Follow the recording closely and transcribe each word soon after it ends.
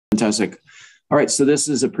Fantastic. All right, so this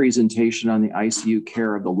is a presentation on the ICU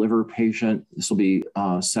care of the liver patient. This will be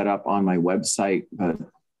set up on my website, but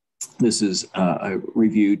this is a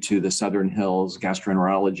review to the Southern Hills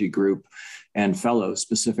Gastroenterology Group and fellows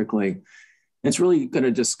specifically. It's really going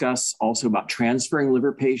to discuss also about transferring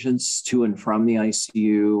liver patients to and from the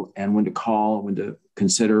ICU and when to call, when to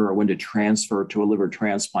consider, or when to transfer to a liver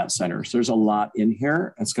transplant center. So there's a lot in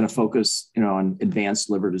here. It's going to focus, on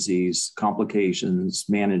advanced liver disease, complications,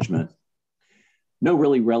 management. No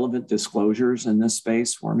really relevant disclosures in this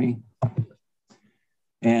space for me.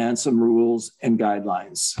 And some rules and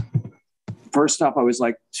guidelines. First up, I always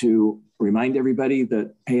like to remind everybody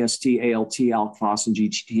that AST, ALT, alk phos, and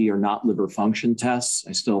GGT are not liver function tests.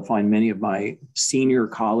 I still find many of my senior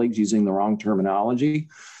colleagues using the wrong terminology.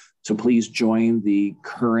 So please join the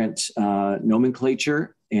current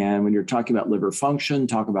nomenclature. And when you're talking about liver function,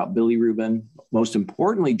 talk about bilirubin. Most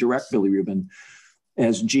importantly, direct bilirubin.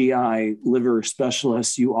 As GI liver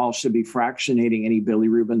specialists, you all should be fractionating any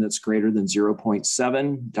bilirubin that's greater than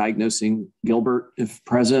 0.7, diagnosing Gilbert if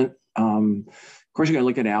present. Of course, you're going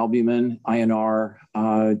to look at albumin, INR.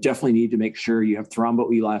 Definitely need to make sure you have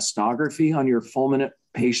thromboelastography on your fulminant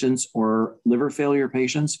patients or liver failure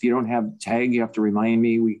patients. If you don't have TAG, you have to remind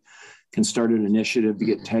me. We can start an initiative to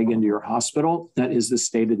get TAG into your hospital. That is the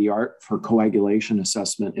state of the art for coagulation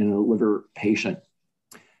assessment in a liver patient.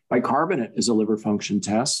 Bicarbonate is a liver function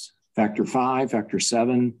test, factor 5, factor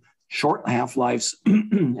 7, short half-lives,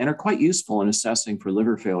 and are quite useful in assessing for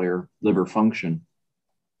liver failure, liver function.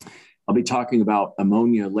 I'll be talking about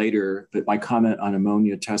ammonia later, but my comment on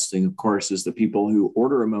ammonia testing, of course, is the people who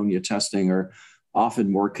order ammonia testing are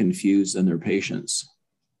often more confused than their patients.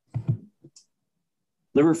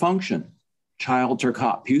 Liver function,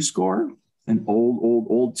 Child-Turcotte-Pugh score, an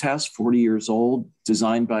old test, 40 years old,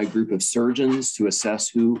 designed by a group of surgeons to assess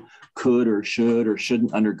who could or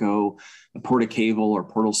shouldn't undergo a portacaval or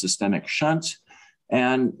portal systemic shunt.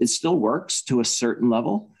 And it still works to a certain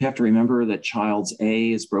level. You have to remember that child's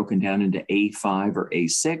A is broken down into A5 or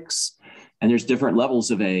A6, and there's different levels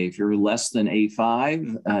of A. If you're less than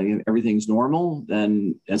A5, everything's normal,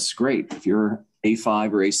 then that's great. If you're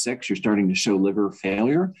A5 or A6, you're starting to show liver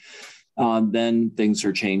failure. Then things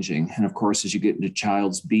are changing. And of course, as you get into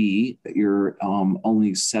child's B, you're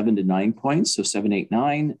only 7 to 9 points, so 7, 8,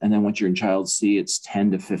 9. And then once you're in child's C, it's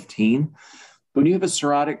 10 to 15. When you have a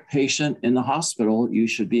cirrhotic patient in the hospital, you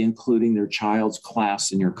should be including their child's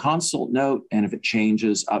class in your consult note. And if it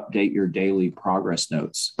changes, update your daily progress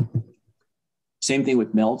notes. Same thing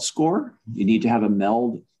with MELD score. You need to have a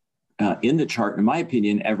MELD in the chart, in my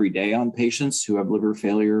opinion, every day on patients who have liver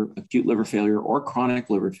failure, acute liver failure, or chronic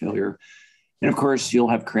liver failure. And of course, you'll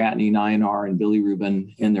have creatinine, INR, and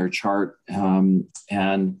bilirubin in their chart. And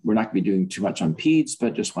we're not going to be doing too much on peds,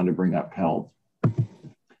 but just wanted to bring up PELD.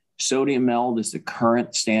 Sodium MELD is the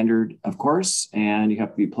current standard, of course, and you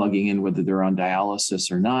have to be plugging in whether they're on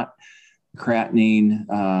dialysis or not. Creatinine,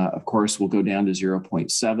 of course, will go down to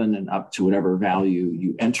 0.7 and up to whatever value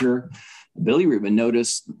you enter. Bilirubin,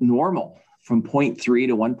 notice normal from 0.3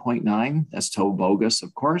 to 1.9. That's toe bogus,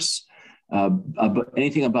 of course.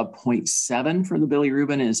 Anything above 0.7 for the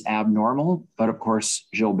bilirubin is abnormal. But of course,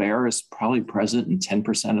 Gilbert is probably present in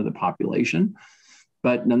 10% of the population.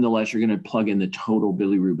 But nonetheless, you're going to plug in the total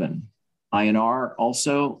bilirubin, INR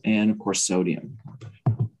also, and of course, sodium.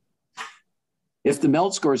 If the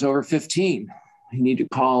MELD score is over 15, you need to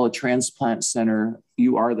call a transplant center.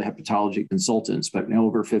 You are the hepatology consultants, but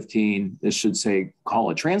over 15, this should say call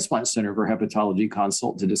a transplant center for hepatology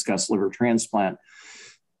consult to discuss liver transplant.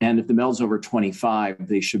 And if the MELD's over 25,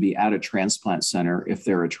 they should be at a transplant center if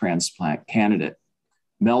they're a transplant candidate.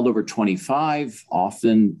 MELD over 25,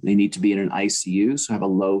 often they need to be in an ICU, so have a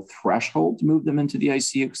low threshold to move them into the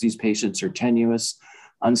ICU because these patients are tenuous,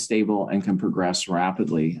 unstable, and can progress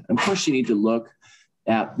rapidly. Of course, you need to look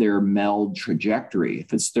at their MELD trajectory.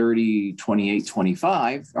 If it's 30, 28,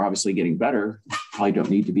 25, they're obviously getting better. Probably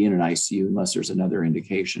don't need to be in an ICU unless there's another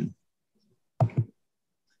indication.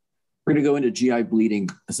 We're going to go into GI bleeding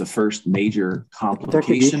as the first major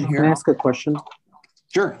complication here. Can I ask a question?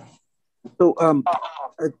 Sure. So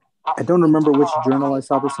I don't remember which journal I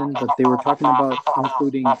saw this in, but they were talking about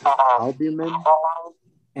including albumin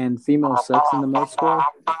and female sex in the MELD score.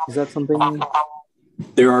 Is that something?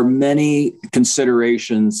 There are many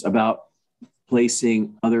considerations about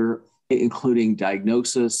placing other, including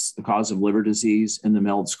diagnosis, the cause of liver disease in the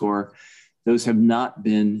MELD score. Those have not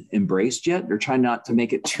been embraced yet. They're trying not to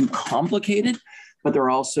make it too complicated, but they're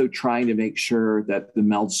also trying to make sure that the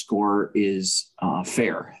MELD score is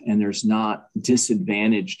fair and there's not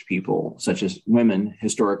disadvantaged people, such as women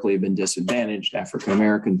historically have been disadvantaged, African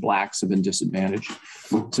American, Blacks have been disadvantaged.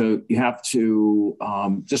 So you have to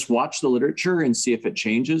just watch the literature and see if it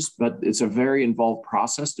changes, but it's a very involved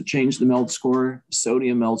process to change the MELD score.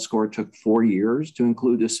 Sodium MELD score took 4 years to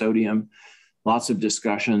include the sodium. Lots of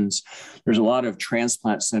discussions. There's a lot of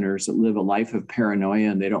transplant centers that live a life of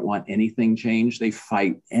paranoia and they don't want anything changed. They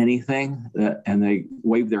fight anything and they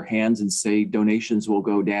wave their hands and say donations will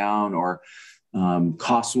go down or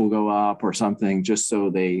costs will go up or something just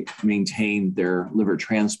so they maintain their liver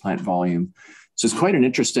transplant volume. So it's quite an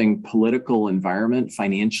interesting political environment,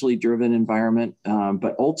 financially driven environment,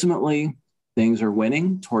 but ultimately things are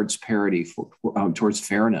winning towards parity, towards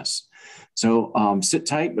fairness. So sit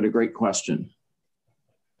tight, but a great question.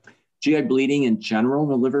 GI bleeding in general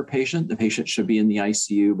in a liver patient, the patient should be in the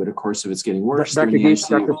ICU, but of course, if it's getting worse, Dr. Gish,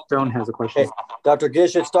 Dr. Stone has a question. Hey, Dr.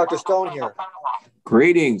 Gish, it's Dr. Stone here.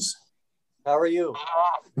 Greetings. How are you?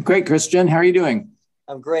 Great, Christian. How are you doing?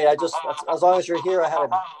 I'm great. As long as you're here, I had a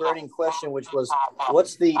burning question, which was,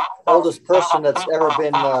 what's the oldest person that's ever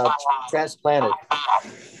been transplanted?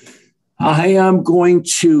 I am going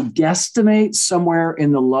to guesstimate somewhere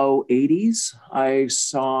in the low 80s. I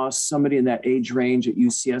saw somebody in that age range at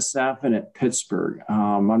UCSF and at Pittsburgh.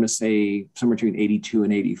 I'm going to say somewhere between 82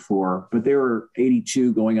 and 84, but they were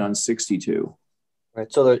 82 going on 62.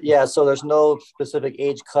 Right. So so there's no specific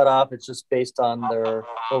age cutoff. It's just based on their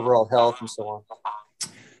overall health and so on.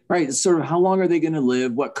 Right. It's sort of how long are they going to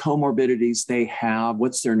live? What comorbidities they have?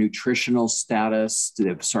 What's their nutritional status? Do they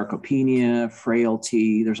have sarcopenia,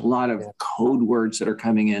 frailty? There's a lot of code words that are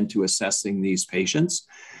coming into assessing these patients.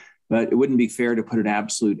 But it wouldn't be fair to put an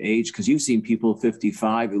absolute age because you've seen people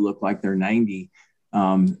 55 who look like they're 90.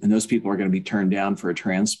 And those people are going to be turned down for a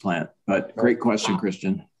transplant. But great question,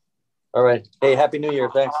 Christian. All right. Hey, Happy New Year.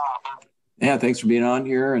 Thanks. Yeah, thanks for being on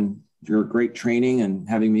here and your great training and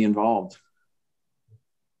having me involved.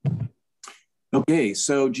 Okay,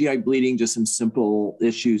 so GI bleeding, just some simple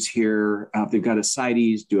issues here. If they've got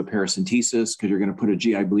ascites, do a paracentesis because you're going to put a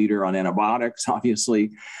GI bleeder on antibiotics,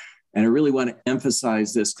 obviously. And I really want to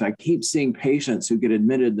emphasize this because I keep seeing patients who get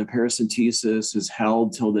admitted and the paracentesis is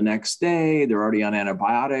held till the next day. They're already on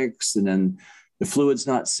antibiotics and then the fluid's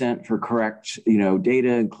not sent for correct,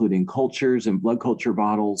 data, including cultures and blood culture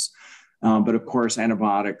bottles. But of course,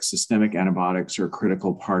 systemic antibiotics are a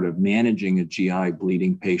critical part of managing a GI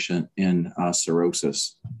bleeding patient in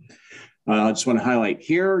cirrhosis. I just want to highlight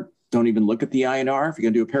here, don't even look at the INR. If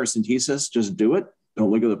you're going to do a paracentesis, just do it. Don't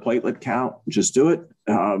look at the platelet count, just do it.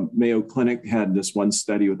 Mayo Clinic had this one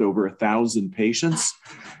study with over 1,000 patients,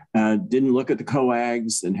 didn't look at the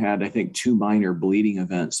coags and had, I think, 2 minor bleeding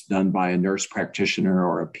events done by a nurse practitioner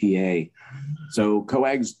or a PA. So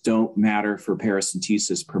coags don't matter for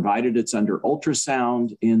paracentesis, provided it's under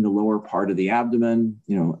ultrasound in the lower part of the abdomen,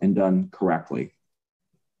 and done correctly.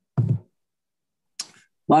 A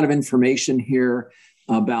lot of information here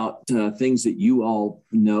about things that you all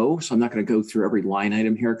know. So I'm not going to go through every line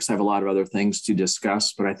item here because I have a lot of other things to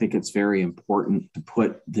discuss, but I think it's very important to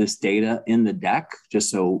put this data in the deck just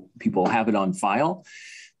so people have it on file.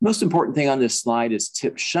 Most important thing on this slide is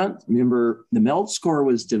tip shunt. Remember, the MELD score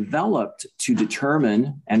was developed to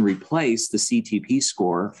determine and replace the CTP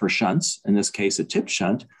score for shunts, in this case, a tip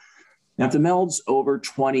shunt. Now, if the MELD's over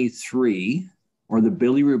 23 or the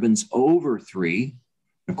bilirubin's over 3,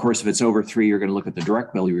 of course, if it's over 3, you're going to look at the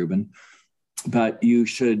direct bilirubin, but you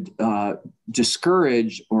should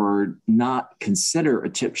discourage or not consider a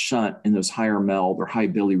tip shunt in those higher MELD or high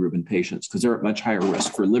bilirubin patients because they're at much higher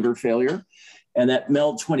risk for liver failure. And that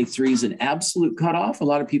MELD 23 is an absolute cutoff. A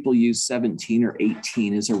lot of people use 17 or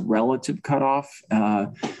 18 as a relative cutoff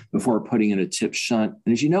before putting in a tip shunt.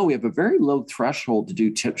 And as you know, we have a very low threshold to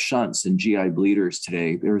do tip shunts in GI bleeders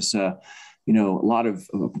today. There's a lot of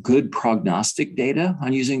good prognostic data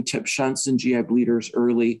on using tip shunts in GI bleeders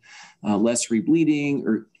early, less rebleeding,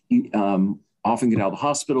 or often get out of the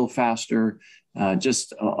hospital faster.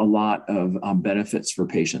 Just a lot of benefits for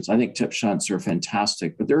patients. I think tip shunts are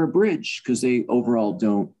fantastic, but they're a bridge because they overall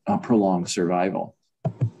don't prolong survival.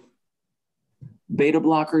 Beta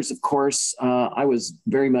blockers, of course, I was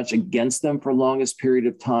very much against them for the longest period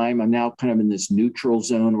of time. I'm now kind of in this neutral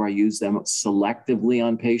zone where I use them selectively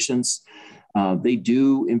on patients. They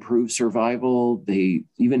do improve survival. They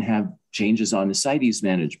even have changes on ascites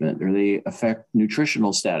management, or they affect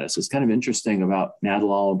nutritional status. It's kind of interesting about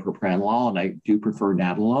nadolol and propranolol, and I do prefer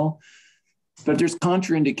nadolol. But there's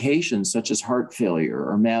contraindications such as heart failure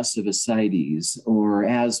or massive ascites or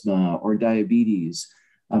asthma or diabetes.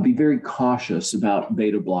 Be very cautious about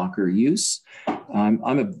beta blocker use.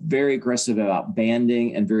 I'm a very aggressive about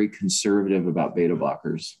banding and very conservative about beta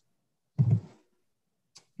blockers.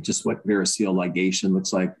 Just what variceal ligation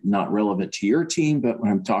looks like, not relevant to your team, but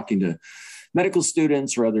when I'm talking to medical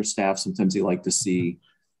students or other staff, sometimes they like to see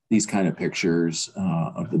these kind of pictures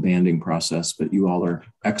of the banding process, but you all are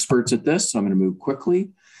experts at this, so I'm going to move quickly.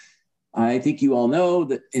 I think you all know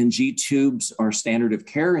that NG tubes are standard of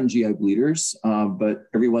care in GI bleeders, but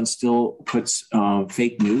everyone still puts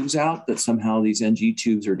fake news out that somehow these NG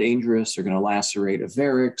tubes are dangerous. They're going to lacerate a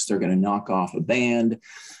varix. They're going to knock off a band.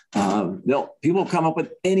 People come up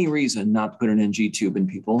with any reason not to put an NG tube in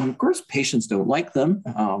people. And of course, patients don't like them.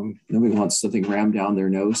 Nobody wants something rammed down their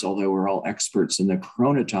nose, although we're all experts in the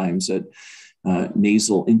corona times at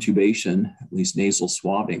nasal intubation, at least nasal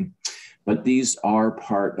swabbing. But these are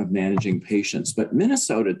part of managing patients. But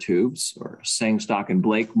Minnesota tubes, or Sangstock and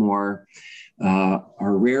Blakemore,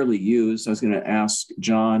 are rarely used. I was going to ask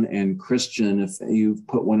John and Christian if you've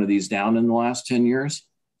put one of these down in the last 10 years.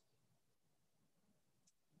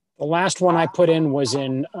 The last one I put in was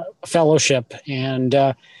in fellowship, and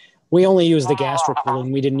we only used the gastric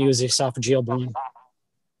balloon. We didn't use the esophageal balloon.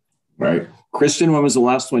 Right. Christian, when was the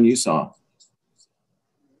last one you saw?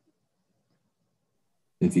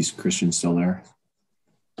 If he's Christian still there.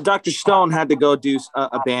 Dr. Stone had to go do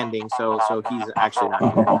a banding, so he's actually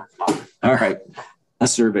not here. All right. A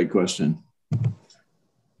survey question.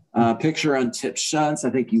 Picture on tip shunts.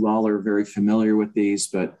 I think you all are very familiar with these,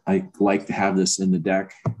 but I like to have this in the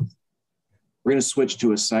deck. We're going to switch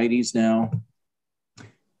to ascites now.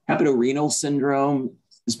 Hepatorenal syndrome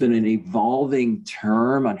has been an evolving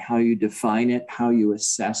term on how you define it, how you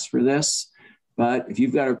assess for this. But if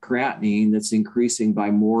you've got a creatinine that's increasing by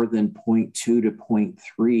more than 0.2 to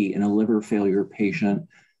 0.3 in a liver failure patient,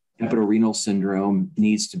 hepatorenal syndrome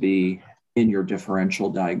needs to be in your differential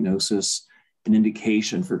diagnosis, an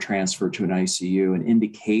indication for transfer to an ICU, an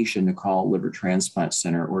indication to call a liver transplant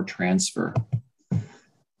center or transfer.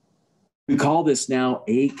 We call this now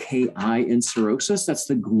AKI in cirrhosis. That's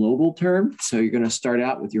the global term. So you're going to start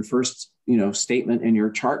out with your first statement in your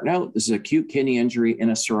chart note. This is acute kidney injury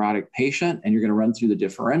in a cirrhotic patient, and you're going to run through the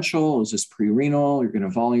differential. Is this pre-renal? You're going to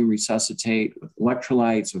volume resuscitate with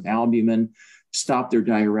electrolytes, with albumin, stop their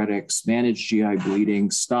diuretics, manage GI bleeding,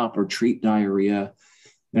 stop or treat diarrhea.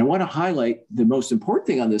 And I want to highlight the most important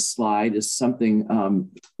thing on this slide is something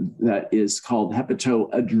that is called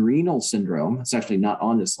hepatoadrenal syndrome. It's actually not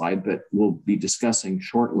on this slide, but we'll be discussing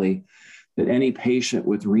shortly that any patient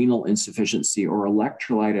with renal insufficiency or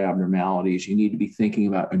electrolyte abnormalities, you need to be thinking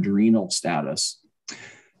about adrenal status.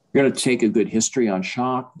 You're going to take a good history on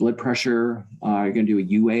shock, blood pressure. You're going to do a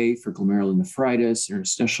UA for glomerulonephritis,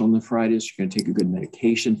 interstitial nephritis. You're going to take a good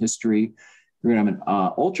medication history. You're going to have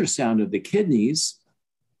an ultrasound of the kidneys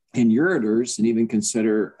and ureters, and even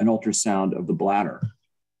consider an ultrasound of the bladder.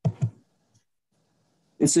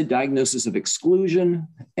 It's a diagnosis of exclusion,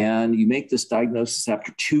 and you make this diagnosis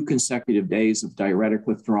after 2 consecutive days of diuretic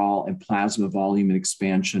withdrawal and plasma volume and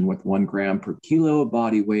expansion with 1 gram per kilo of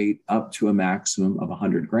body weight up to a maximum of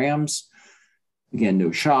 100 grams. Again,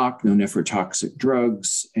 no shock, no nephrotoxic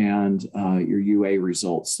drugs, and your UA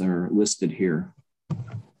results are listed here.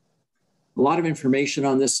 A lot of information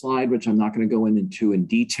on this slide, which I'm not going to go into in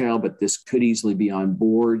detail, but this could easily be on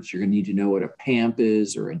boards. You're going to need to know what a PAMP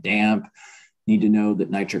is or a DAMP. You need to know that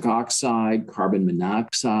nitric oxide, carbon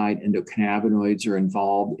monoxide, endocannabinoids are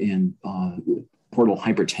involved in portal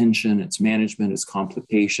hypertension, its management, its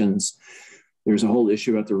complications. There's a whole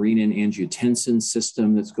issue about the renin-angiotensin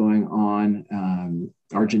system that's going on,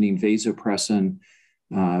 arginine vasopressin.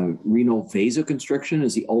 Renal vasoconstriction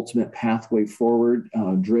is the ultimate pathway forward,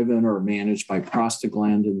 driven or managed by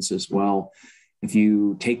prostaglandins as well. If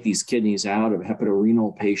you take these kidneys out of a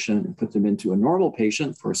hepatorenal patient and put them into a normal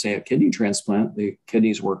patient for, say, a kidney transplant, the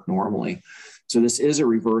kidneys work normally. So this is a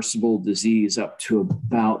reversible disease up to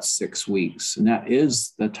about 6 weeks. And that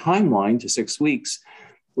is the timeline to 6 weeks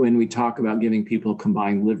when we talk about giving people a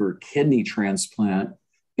combined liver kidney transplant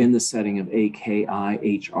in the setting of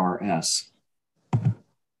AKI-HRS.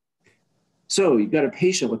 So you've got a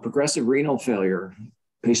patient with progressive renal failure.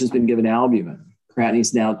 Patient's been given albumin. Creatinine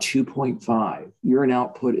is now 2.5. Urine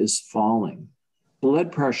output is falling.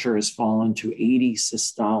 Blood pressure has fallen to 80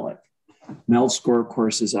 systolic. MELD score, of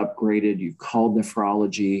course, is upgraded. You've called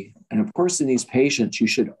nephrology. And of course, in these patients, you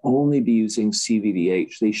should only be using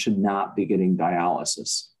CVVH. They should not be getting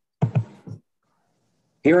dialysis.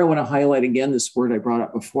 Here, I want to highlight again this word I brought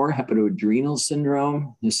up before, hepatoadrenal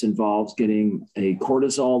syndrome. This involves getting a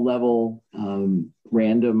cortisol level,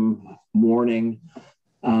 random morning.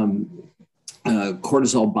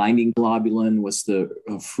 cortisol binding globulin was the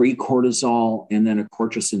free cortisol, and then a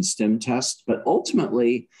colchicine stim test. But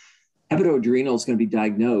ultimately, hepatoadrenal is going to be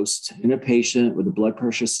diagnosed in a patient with a blood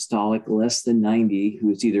pressure systolic less than 90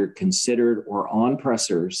 who is either considered or on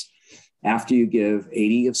pressors after you give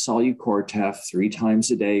 80 of Solu-Cortef 3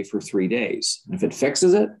 times a day for 3 days. And if it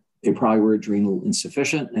fixes it, they probably were adrenal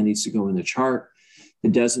insufficient and needs to go in the chart. If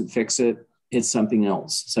it doesn't fix it, it's something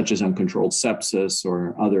else, such as uncontrolled sepsis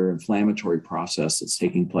or other inflammatory process that's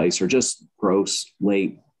taking place, or just gross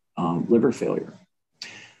late liver failure.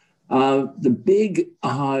 The big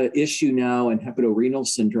issue now in hepatorenal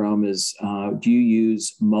syndrome is, do you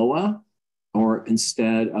use MOA, or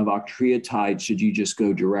instead of octreotide, should you just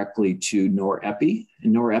go directly to norepi?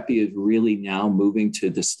 And norepi is really now moving to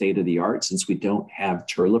the state of the art since we don't have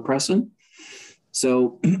terlipressin.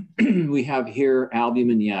 So we have here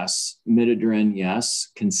albumin, yes. Midodrine,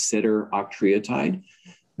 yes. Consider octreotide.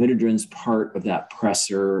 Midodrine's part of that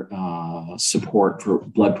pressor support for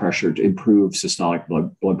blood pressure to improve systolic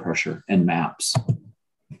blood pressure and MAPS.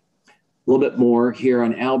 A little bit more here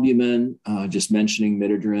on albumin, just mentioning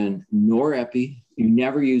midodrine. Norepi, you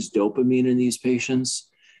never use dopamine in these patients.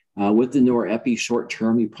 With the norepi short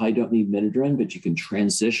term, you probably don't need midodrine, but you can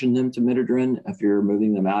transition them to midodrine. If you're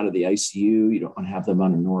moving them out of the ICU, you don't want to have them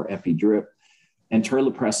on a norepi drip. And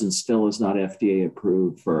terlipressin still is not FDA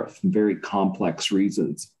approved for very complex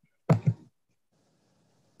reasons.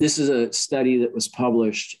 This is a study that was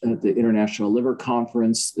published at the International Liver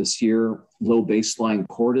Conference this year. Low baseline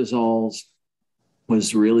cortisols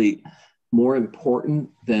was really more important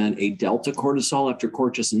than a delta cortisol after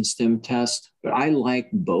colchicine stim test. But I like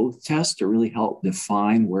both tests to really help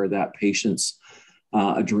define where that patient's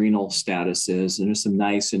adrenal status is. And there's some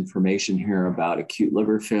nice information here about acute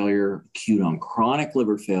liver failure, acute on chronic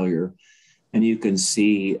liver failure. And you can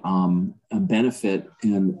see a benefit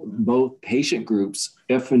in both patient groups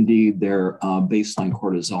if indeed their baseline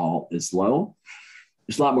cortisol is low.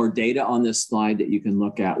 There's a lot more data on this slide that you can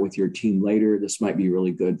look at with your team later. This might be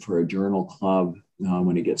really good for a journal club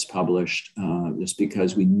when it gets published, just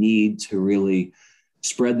because we need to really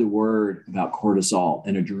spread the word about cortisol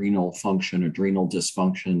and adrenal function, adrenal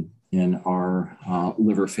dysfunction in our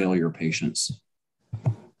liver failure patients.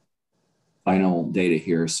 Final data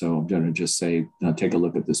here, so I'm going to just say, take a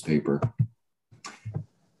look at this paper.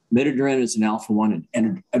 Midodrine is an alpha-1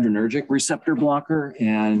 adrenergic receptor blocker,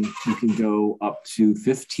 and you can go up to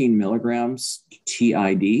 15 milligrams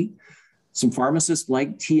TID. Some pharmacists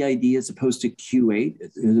like TID as opposed to Q8.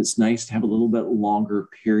 It's nice to have a little bit longer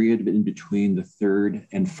period in between the third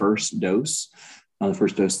and first dose. The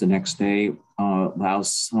first dose the next day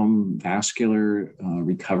allows some vascular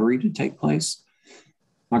recovery to take place.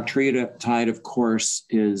 Octreotide, of course,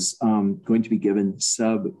 is going to be given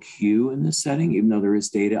sub-Q in this setting, even though there is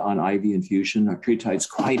data on IV infusion. Octreotide is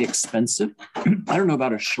quite expensive. I don't know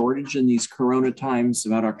about a shortage in these corona times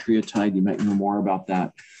about octreotide. You might know more about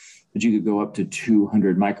that. But you could go up to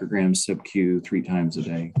 200 micrograms sub-Q 3 times a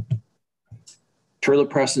day.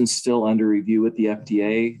 Terlipressin is still under review with the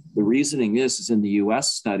FDA. The reasoning is in the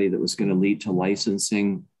US study that was going to lead to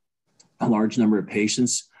licensing, a large number of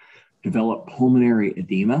patients develop pulmonary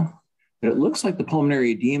edema. But it looks like the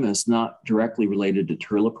pulmonary edema is not directly related to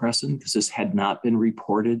terlipressin because this had not been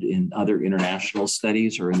reported in other international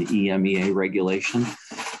studies or in the EMEA regulation.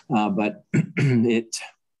 But it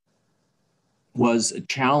was a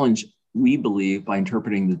challenge, we believe, by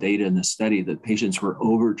interpreting the data in the study that patients were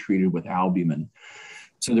overtreated with albumin.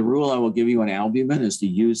 So the rule I will give you on albumin is to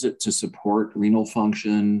use it to support renal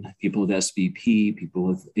function, people with SVP, people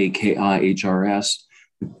with AKI, HRS.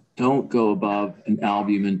 Don't go above an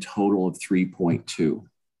albumin total of 3.2.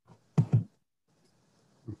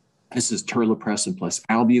 This is terlipressin plus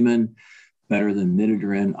albumin, better than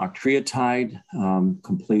midodrine octreotide,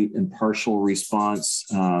 complete and partial response.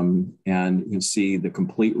 And you can see the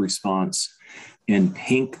complete response in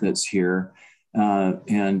pink that's here.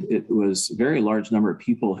 And it was a very large number of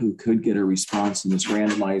people who could get a response in this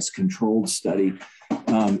randomized controlled study.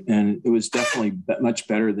 And it was definitely much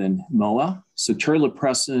better than MOA. So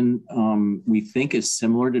terlipressin, we think, is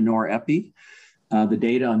similar to norepi. The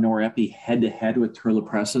data on norepi head-to-head with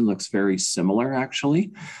terlipressin looks very similar,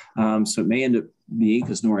 actually. So it may end up being,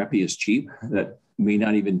 because norepi is cheap, that we may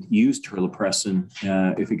not even use terlipressin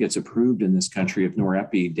if it gets approved in this country if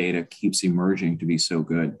norepi data keeps emerging to be so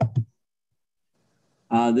good.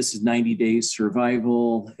 This is 90 days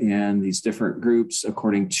survival and these different groups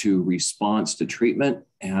according to response to treatment.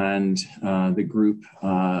 And the group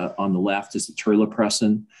on the left is the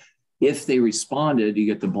terlipressin. If they responded, you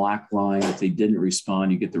get the black line. If they didn't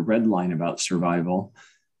respond, you get the red line about survival.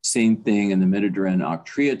 Same thing in the midodrine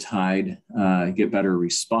octreotide, get better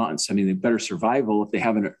response. I mean, better survival if they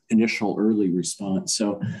have an initial early response.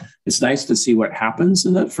 So it's nice to see what happens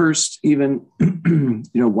in that first even,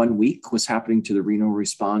 1 week, what's happening to the renal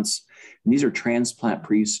response. And these are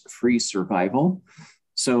transplant-free survival.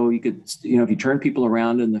 So you could, if you turn people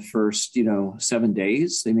around in the first, 7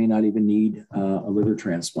 days, they may not even need a liver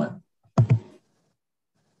transplant.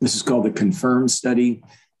 This is called the CONFIRM study.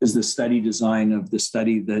 Is the study design of the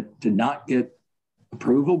study that did not get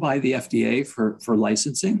approval by the FDA for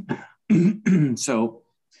licensing. So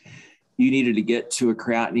you needed to get to a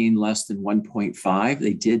creatinine less than 1.5.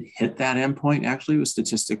 They did hit that endpoint. Actually, it was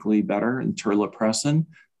statistically better in terlipressin,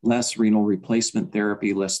 less renal replacement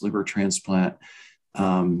therapy, less liver transplant,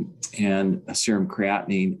 and a serum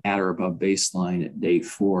creatinine at or above baseline at day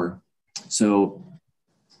 4. So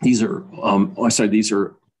these are, these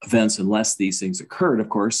are events unless these things occurred. Of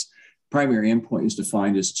course, primary endpoint is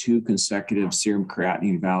defined as 2 consecutive serum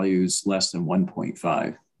creatinine values less than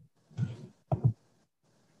 1.5.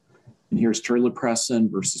 And here's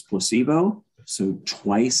terlipressin versus placebo. So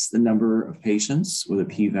twice the number of patients with a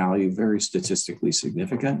p-value, very statistically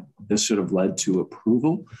significant. This should have led to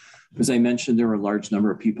approval. As I mentioned, there were a large number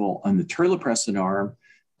of people on the terlipressin arm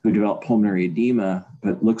who developed pulmonary edema,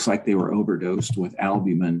 but looks like they were overdosed with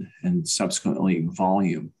albumin and subsequently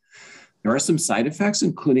volume. There are some side effects,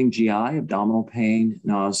 including GI, abdominal pain,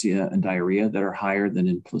 nausea, and diarrhea that are higher than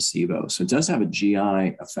in placebo. So it does have a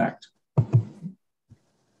GI effect.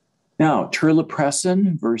 Now,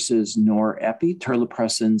 terlipressin versus norepi.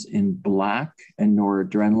 Terlipressin's in black and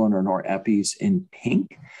noradrenaline or norepi's in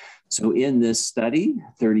pink. So in this study,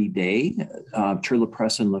 30-day,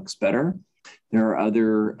 terlipressin looks better. There are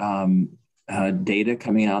other data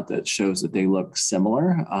coming out that shows that they look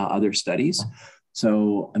similar, other studies.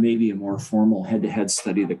 So maybe a more formal head-to-head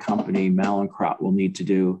study the company, Mallinckrodt, will need to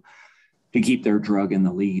do to keep their drug in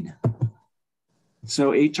the lead.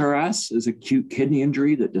 So HRS is acute kidney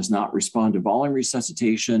injury that does not respond to volume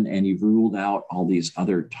resuscitation, and you've ruled out all these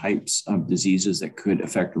other types of diseases that could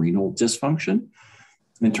affect renal dysfunction.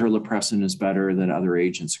 And terlipressin is better than other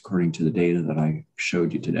agents according to the data that I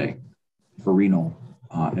showed you today for renal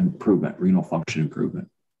improvement, renal function improvement.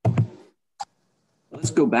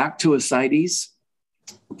 Let's go back to ascites.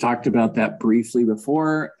 We talked about that briefly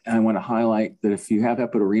before. And I want to highlight that if you have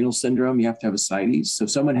hepatorenal syndrome, you have to have ascites. So if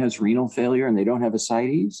someone has renal failure and they don't have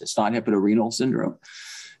ascites, it's not hepatorenal syndrome.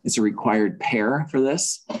 It's a required pair for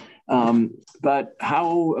this. But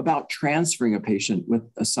how about transferring a patient with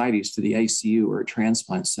ascites to the ICU or a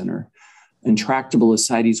transplant center? Intractable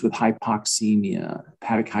ascites with hypoxemia,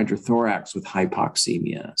 hepatic hydrothorax with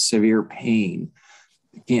hypoxemia, severe pain,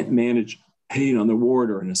 can't manage pain on the ward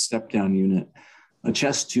or in a step-down unit, a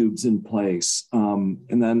chest tube's in place. And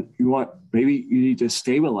then maybe you need to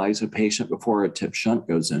stabilize a patient before a tip shunt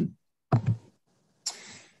goes in.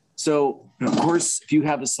 So, of course, if you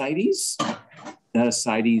have ascites, that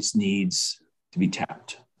ascites needs to be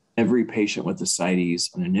tapped. Every patient with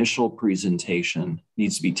ascites, an initial presentation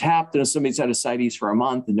needs to be tapped. And if somebody's had ascites for a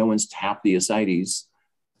month and no one's tapped the ascites,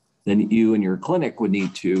 then you and your clinic would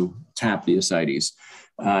need to tap the ascites.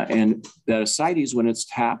 And that ascites, when it's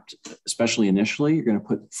tapped, especially initially, you're going to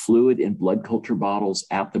put fluid in blood culture bottles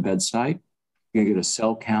at the bedside. You're going to get a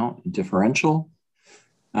cell count and differential.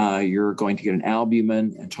 You're going to get an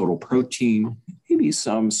albumin and total protein, maybe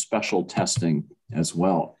some special testing as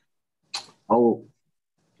well. All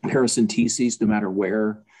paracenteses, no matter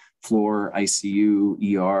where, floor,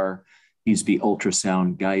 ICU, ER, needs to be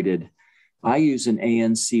ultrasound guided. I use an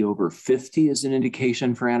ANC over 50 as an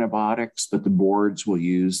indication for antibiotics, but the boards will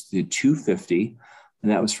use the 250.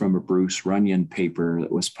 And that was from a Bruce Runyon paper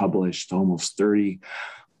that was published almost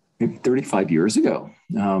 35 years ago,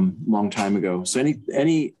 long time ago. So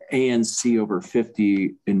any ANC over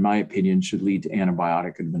 50, in my opinion, should lead to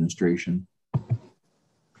antibiotic administration.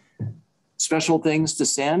 Special things to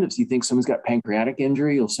send. If you think someone's got pancreatic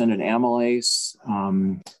injury, you'll send an amylase.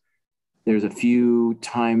 There's a few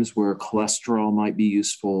times where cholesterol might be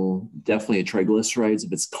useful. Definitely a triglycerides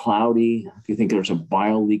if it's cloudy. If you think there's a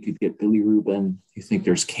bile leak, you'd get bilirubin. If you think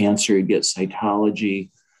there's cancer, you'd get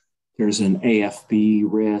cytology. There's an AFB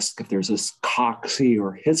risk. If there's a COXY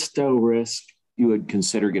or histo risk, you would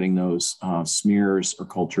consider getting those smears or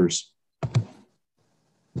cultures.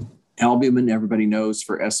 Albumin, everybody knows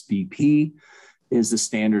for SBP, is the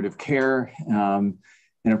standard of care.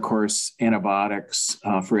 And of course, antibiotics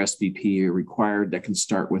for SBP are required that can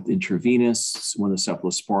start with intravenous, one of the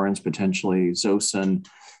cephalosporins, potentially Zosyn,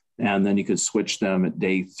 And then you could switch them at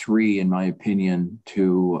day 3, in my opinion,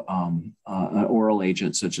 to an oral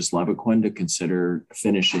agent such as Levaquin to consider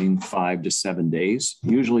finishing 5 to 7 days.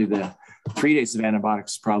 Usually the 3 days of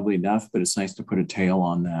antibiotics is probably enough, but it's nice to put a tail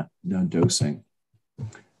on that dosing.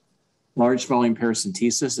 Large volume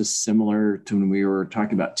paracentesis is similar to when we were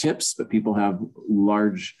talking about TIPS, but people have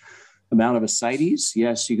large amount of ascites.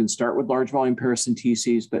 Yes, you can start with large volume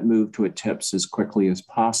paracenteses, but move to a TIPS as quickly as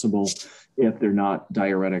possible if they're not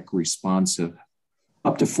diuretic responsive.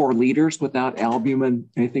 Up to 4 liters without albumin.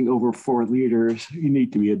 Anything over 4 liters, you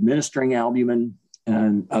need to be administering albumin,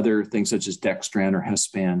 and other things such as dextran or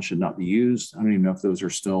Hespan should not be used. I don't even know if those are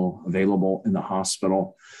still available in the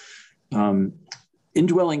hospital.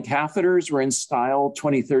 Indwelling catheters were in style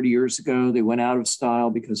 20, 30 years ago. They went out of style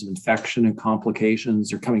because of infection and complications.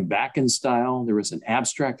 They're coming back in style. There was an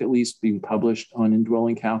abstract, at least, being published on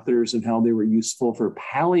indwelling catheters and how they were useful for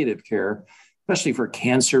palliative care, especially for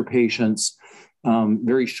cancer patients.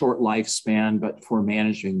 Very short lifespan, but for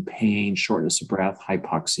managing pain, shortness of breath,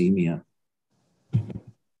 hypoxemia.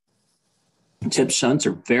 TIPS shunts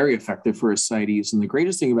are very effective for ascites. And the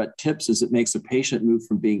greatest thing about TIPS is it makes a patient move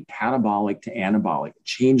from being catabolic to anabolic. It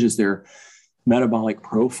changes their metabolic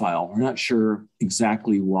profile. We're not sure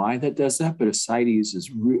exactly why that does that, but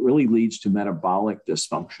ascites really leads to metabolic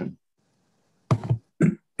dysfunction.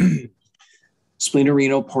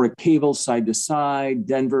 Splenorenal portacaval side to side,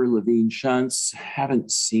 Denver, Levine shunts.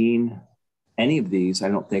 Haven't seen any of these, I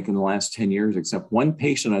don't think, in the last 10 years, except one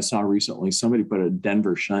patient I saw recently. Somebody put a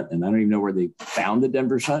Denver shunt, and I don't even know where they found the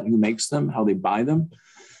Denver shunt, who makes them, how they buy them.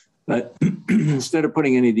 But instead of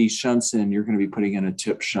putting any of these shunts in, you're going to be putting in a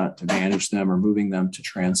TIP shunt to manage them, or moving them to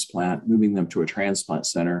transplant, moving them to a transplant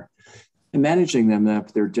center, and managing them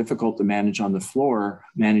if they're difficult to manage on the floor,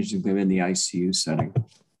 managing them in the ICU setting.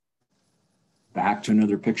 Back to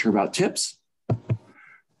another picture about TIPS.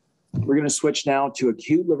 We're going to switch now to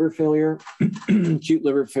acute liver failure. Acute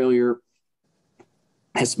liver failure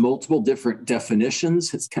has multiple different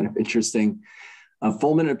definitions. It's kind of interesting.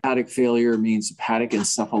 Fulminant hepatic failure means hepatic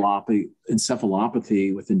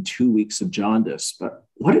encephalopathy within 2 weeks of jaundice. But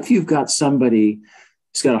what if you've got somebody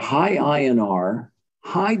who's got a high INR,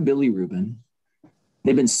 high bilirubin,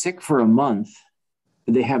 they've been sick for a month,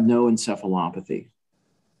 but they have no encephalopathy?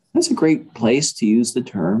 That's a great place to use the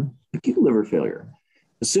term acute liver failure.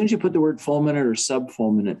 As soon as you put the word fulminant or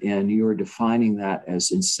subfulminant in, you are defining that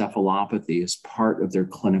as encephalopathy as part of their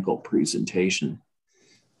clinical presentation.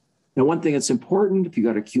 Now, one thing that's important, if you've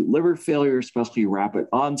got acute liver failure, especially rapid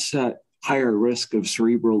onset, higher risk of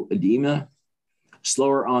cerebral edema,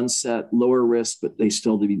 slower onset, lower risk, but they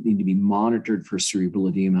still need to be monitored for cerebral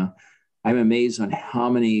edema. I'm amazed on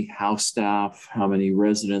how many house staff, how many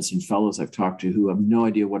residents and fellows I've talked to who have no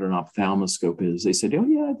idea what an ophthalmoscope is. They said, oh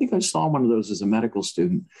yeah, I think I saw one of those as a medical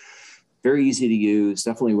student. Very easy to use,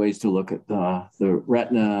 definitely ways to look at the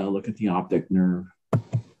retina, look at the optic nerve.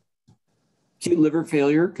 Acute liver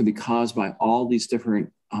failure can be caused by all these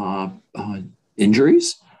different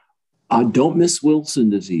injuries. Don't miss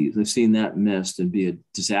Wilson disease. I've seen that missed and be a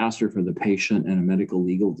disaster for the patient and a medical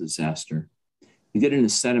legal disaster. You get an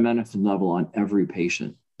acetaminophen level on every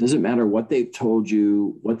patient. Doesn't matter what they've told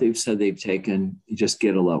you, what they've said they've taken, you just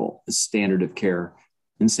get a level. It's standard of care.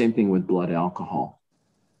 And same thing with blood alcohol.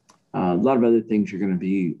 A lot of other things you're going to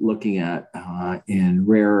be looking at in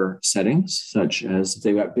rare settings, such as if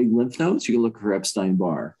they've got big lymph nodes, you can look for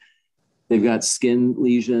Epstein-Barr. They've got skin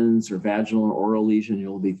lesions or vaginal or oral lesion,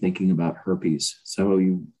 you'll be thinking about herpes. So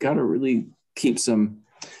you've got to really keep some,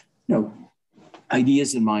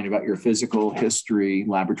 ideas in mind about your physical history,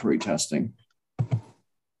 laboratory testing.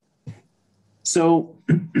 So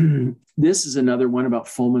this is another one about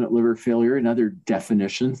fulminant liver failure, another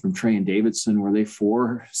definition from Trey and Davidson, where they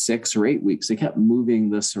 4, 6, or 8 weeks, they kept moving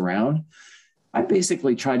this around. I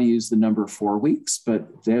basically try to use the number 4 weeks, but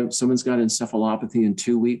if someone's got encephalopathy in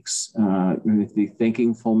 2 weeks, if they're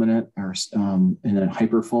thinking fulminant or and then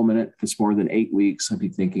hyperfulminant, if it's more than 8 weeks, I'd be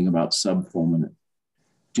thinking about subfulminant.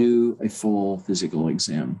 Do a full physical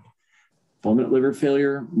exam. Fulminant liver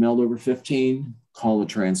failure, MELD over 15, call the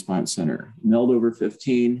transplant center. MELD over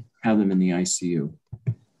 15, have them in the ICU.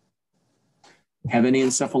 Have any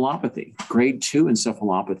encephalopathy? Grade 2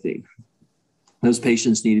 encephalopathy. Those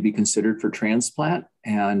patients need to be considered for transplant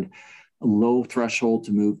and a low threshold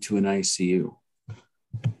to move to an ICU.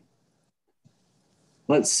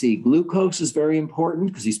 Let's see, glucose is very important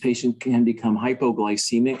because these patients can become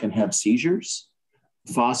hypoglycemic and have seizures.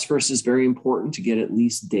 Phosphorus is very important to get at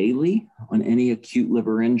least daily on any acute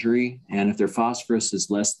liver injury. And if their phosphorus is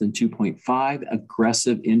less than 2.5,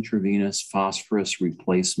 aggressive intravenous phosphorus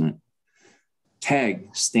replacement.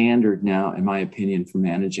 TAG, standard now, in my opinion, for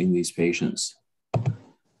managing these patients.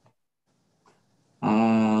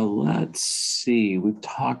 Let's see, we've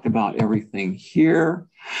talked about everything here.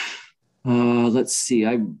 Let's see,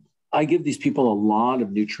 I give these people a lot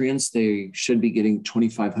of nutrients. They should be getting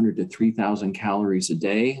 2,500 to 3,000 calories a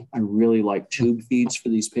day. I really like tube feeds for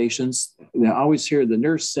these patients. I always hear the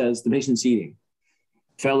nurse says the patient's eating.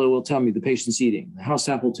 Fellow will tell me the patient's eating. The house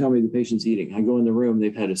staff will tell me the patient's eating. I go in the room,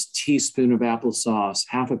 they've had a teaspoon of applesauce,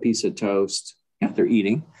 half a piece of toast. Yeah, they're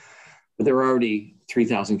eating, but they're already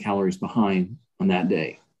 3,000 calories behind on that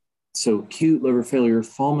day. So acute liver failure,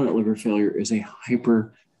 fulminant liver failure is a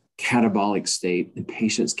hypercatabolic state, and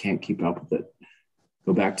patients can't keep up with it.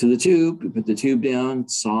 Go back to the tube, you put the tube down,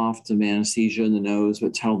 soft, some anesthesia in the nose,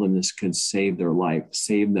 but tell them this could save their life,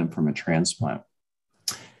 save them from a transplant.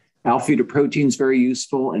 Alpha-fetoprotein is very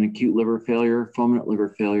useful in acute liver failure, fulminant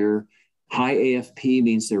liver failure. High AFP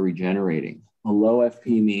means they're regenerating. A low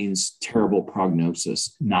FP means terrible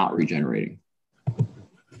prognosis, not regenerating.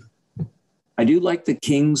 I do like the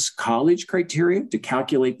King's College criteria to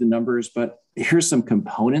calculate the numbers, but here's some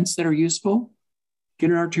components that are useful.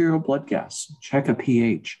 Get an arterial blood gas, check a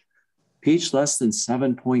pH. pH less than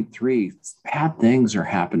 7.3, bad things are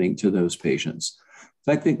happening to those patients.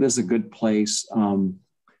 So I think this is a good place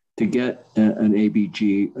to get an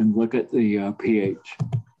ABG and look at the pH.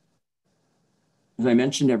 As I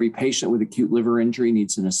mentioned, every patient with acute liver injury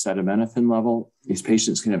needs an acetaminophen level. These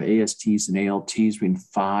patients can have ASTs and ALTs between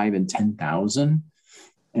 5 and 10,000.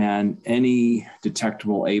 And any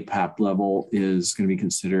detectable APAP level is going to be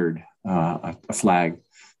considered a flag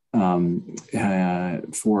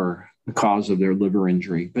for the cause of their liver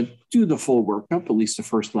injury. But do the full workup, at least the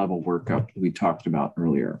first level workup that we talked about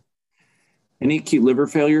earlier. Any acute liver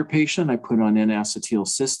failure patient, I put on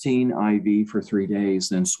N-acetylcysteine IV for 3 days,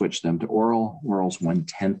 then switch them to oral. Oral's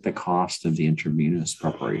 1/10 the cost of the intravenous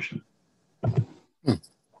preparation.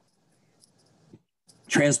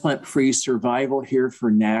 Transplant-free survival here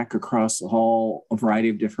for NAC across a variety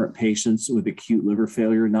of different patients with acute liver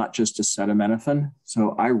failure, not just acetaminophen.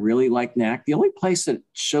 So I really like NAC. The only place that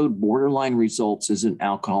showed borderline results is in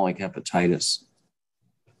alcoholic hepatitis.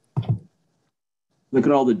 Look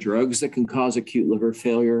at all the drugs that can cause acute liver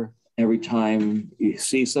failure. Every time you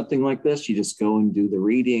see something like this, you just go and do the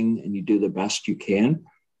reading and you do the best you can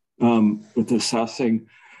with assessing.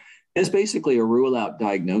 It's basically a rule-out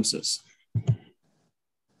diagnosis.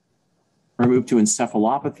 I move to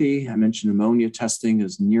encephalopathy. I mentioned ammonia testing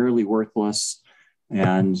is nearly worthless,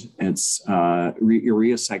 and it's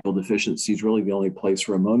urea cycle deficiency is really the only place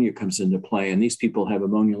where ammonia comes into play. And these people have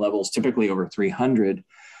ammonia levels typically over 300.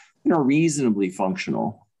 Reasonably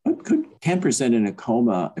functional, but can present in a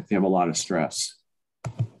coma if they have a lot of stress.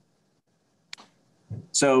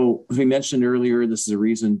 So as we mentioned earlier, this is a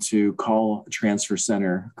reason to call a transfer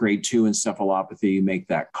center. Grade 2 encephalopathy, make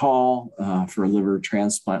that call for a liver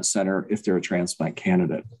transplant center if they're a transplant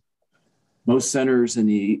candidate. Most centers in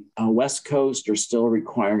the West Coast are still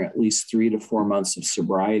requiring at least 3 to 4 months of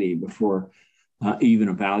sobriety before even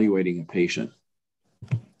evaluating a patient.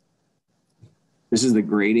 This is the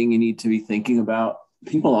grading you need to be thinking about.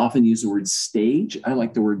 People often use the word stage. I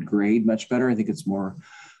like the word grade much better. I think it's more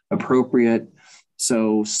appropriate.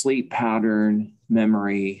 So sleep pattern,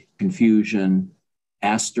 memory, confusion,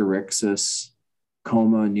 asterixis,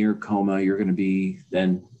 coma, near coma, you're going to be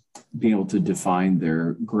then being able to define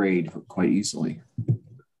their grade quite easily.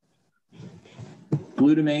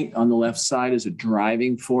 Glutamate on the left side is a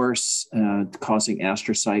driving force causing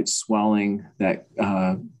astrocyte swelling that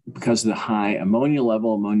because of the high ammonia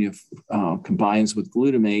level, ammonia combines with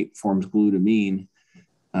glutamate, forms glutamine.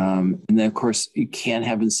 And then, of course, you can't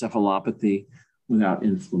have encephalopathy without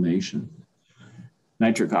inflammation.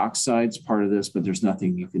 Nitric oxide is part of this, but there's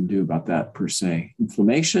nothing you can do about that per se.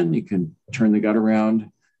 Inflammation, you can turn the gut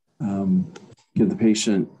around, give the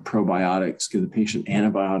patient probiotics, give the patient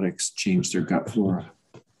antibiotics, change their gut flora.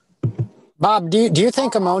 Bob, do you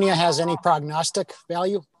think ammonia has any prognostic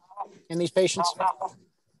value in these patients?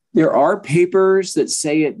 There are papers that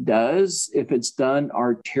say it does if it's done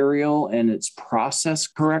arterial and it's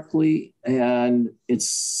processed correctly, and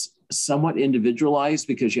it's somewhat individualized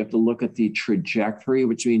because you have to look at the trajectory,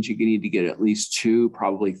 which means you need to get at least 2,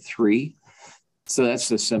 probably 3. So that's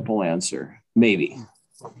the simple answer. Maybe.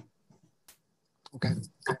 Okay.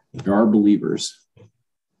 There are believers.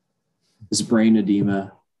 This brain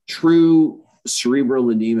edema, true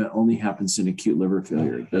cerebral edema only happens in acute liver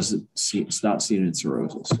failure. It's not seen in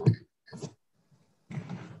cirrhosis.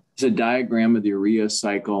 It's a diagram of the urea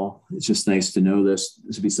cycle. It's just nice to know this.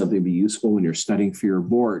 This would be something to be useful when you're studying for your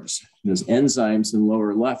boards. Those enzymes in the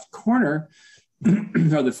lower left corner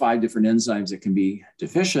are the 5 different enzymes that can be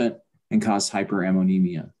deficient and cause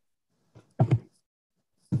hyperammonemia.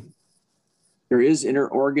 There is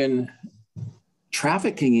interorgan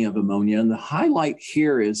trafficking of ammonia, and the highlight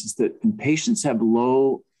here is that when patients have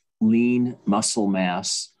low lean muscle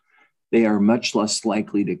mass, they are much less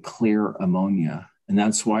likely to clear ammonia. And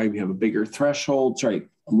that's why we have a bigger threshold, a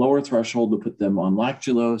lower threshold to put them on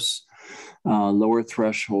lactulose, lower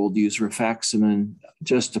threshold use rifaximin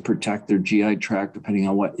just to protect their GI tract, depending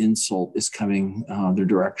on what insult is coming their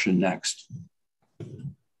direction next.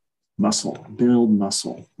 Muscle, build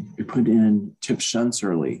muscle. We put in tip shunts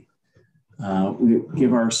early. We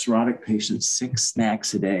give our cirrhotic patients 6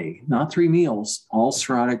 snacks a day, not 3 meals. All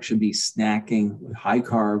cirrhotic should be snacking with high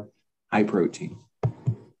carb, high protein.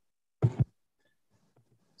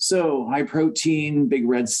 So high protein, big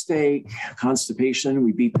red steak, constipation,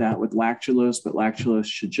 we beat that with lactulose, but lactulose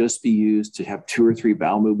should just be used to have 2 or 3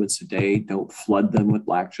 bowel movements a day. Don't flood them with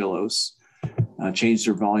lactulose. Change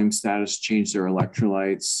their volume status, change their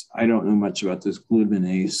electrolytes. I don't know much about this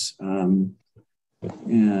glutamase,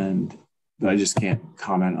 but I just can't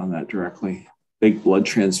comment on that directly. Big blood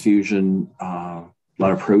transfusion, a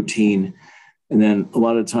lot of protein. And then a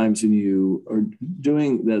lot of times when you are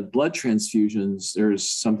doing the blood transfusions, there's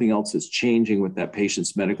something else that's changing with that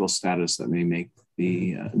patient's medical status that may make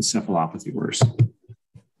the encephalopathy worse.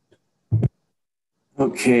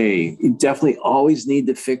 Okay, you definitely always need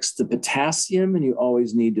to fix the potassium and you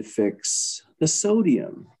always need to fix the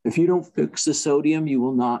sodium. If you don't fix the sodium, you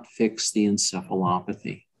will not fix the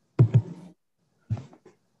encephalopathy.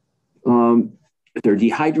 If they're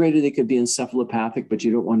dehydrated, they could be encephalopathic, but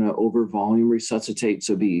you don't want to over volume resuscitate.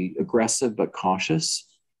 So be aggressive, but cautious.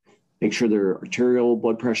 Make sure their arterial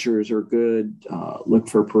blood pressures are good. Look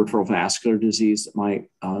for peripheral vascular disease that might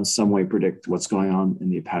in some way predict what's going on in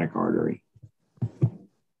the hepatic artery.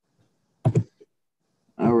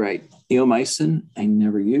 All right, eomycin, I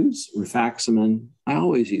never use. Rifaximin, I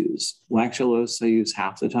always use. Lactulose, I use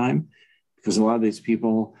half the time because a lot of these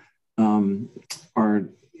people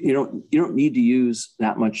you don't need to use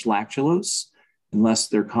that much lactulose unless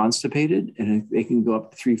they're constipated. And if they can go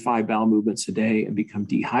up to 3-5 bowel movements a day and become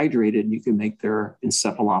dehydrated, you can make their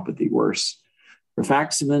encephalopathy worse.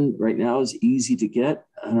 Rifaximin right now is easy to get.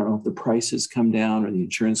 I don't know if the prices come down or the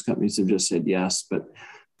insurance companies have just said yes, but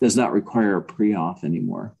does not require a pre-auth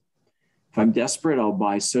anymore. If I'm desperate, I'll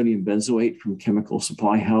buy sodium benzoate from chemical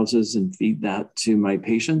supply houses and feed that to my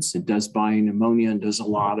patients. It does bind ammonia and does a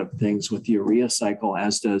lot of things with the urea cycle,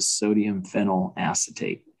 as does sodium phenyl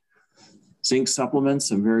acetate. Zinc supplements,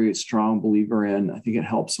 I'm a very strong believer in. I think it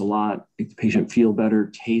helps a lot, make the patient feel better,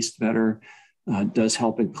 taste better. Does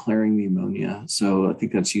help in clearing the ammonia. So I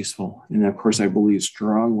think that's useful. And of course, I believe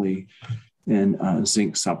strongly in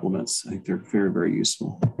zinc supplements. I think they're very, very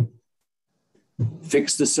useful.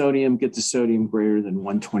 Fix the sodium, get the sodium greater than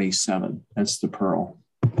 127. That's the pearl.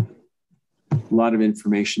 A lot of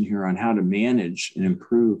information here on how to manage and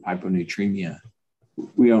improve hyponatremia.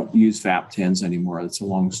 We don't use Vaptans anymore. That's a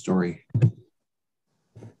long story.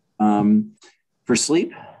 For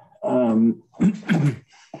sleep, you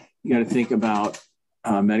got to think about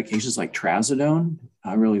medications like trazodone.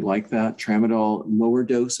 I really like that. Tramadol, lower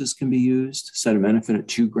doses can be used. Acetaminophen at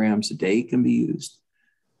 2 grams a day can be used.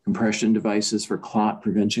 Compression devices for clot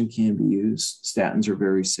prevention can be used. Statins are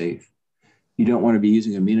very safe. You don't want to be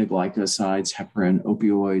using aminoglycosides, heparin,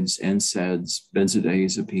 opioids, NSAIDs,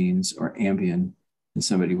 benzodiazepines, or Ambien in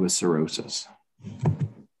somebody with cirrhosis.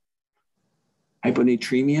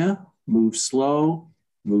 Hyponatremia, move slow,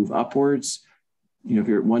 move upwards. If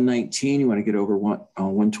you're at 119, you want to get over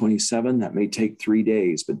 127. That may take 3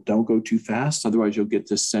 days, but don't go too fast. Otherwise, you'll get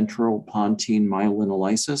this central pontine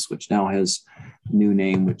myelinolysis, which now has a new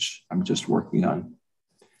name, which I'm just working on.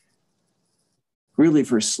 Really,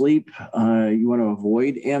 for sleep, you want to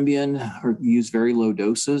avoid Ambien or use very low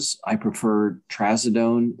doses. I prefer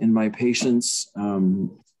trazodone in my patients,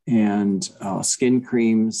 and skin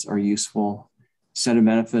creams are useful.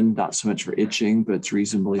 Acetaminophen, not so much for itching, but it's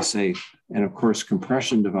reasonably safe. And of course,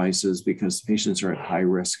 compression devices because patients are at high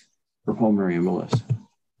risk for pulmonary embolus.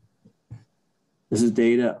 This is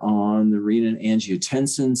data on the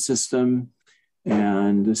renin-angiotensin system.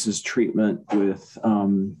 And this is treatment with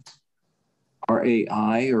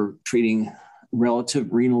RAI, or treating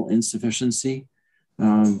relative renal insufficiency.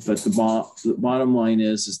 But the bottom line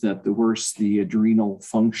is that the worse the adrenal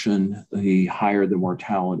function, the higher the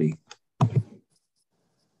mortality.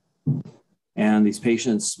 And these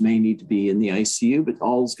patients may need to be in the ICU, but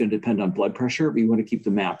all is going to depend on blood pressure. But you want to keep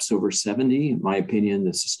the MAPS over 70. In my opinion,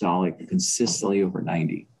 the systolic consistently over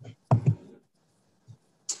 90.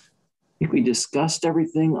 think we discussed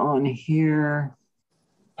everything on here.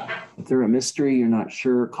 If they're a mystery, you're not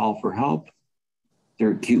sure, call for help. If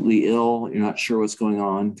they're acutely ill, you're not sure what's going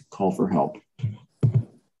on, call for help.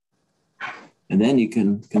 And then you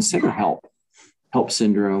can consider HELP. HELP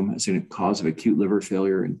syndrome is a cause of acute liver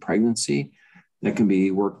failure in pregnancy that can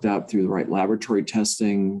be worked up through the right laboratory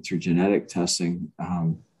testing, through genetic testing,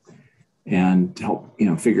 and help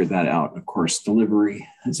figure that out. Of course, delivery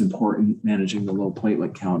is important. Managing the low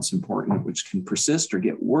platelet count is important, which can persist or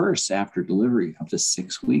get worse after delivery, up to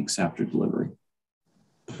 6 weeks after delivery.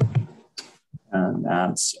 And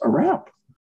that's a wrap.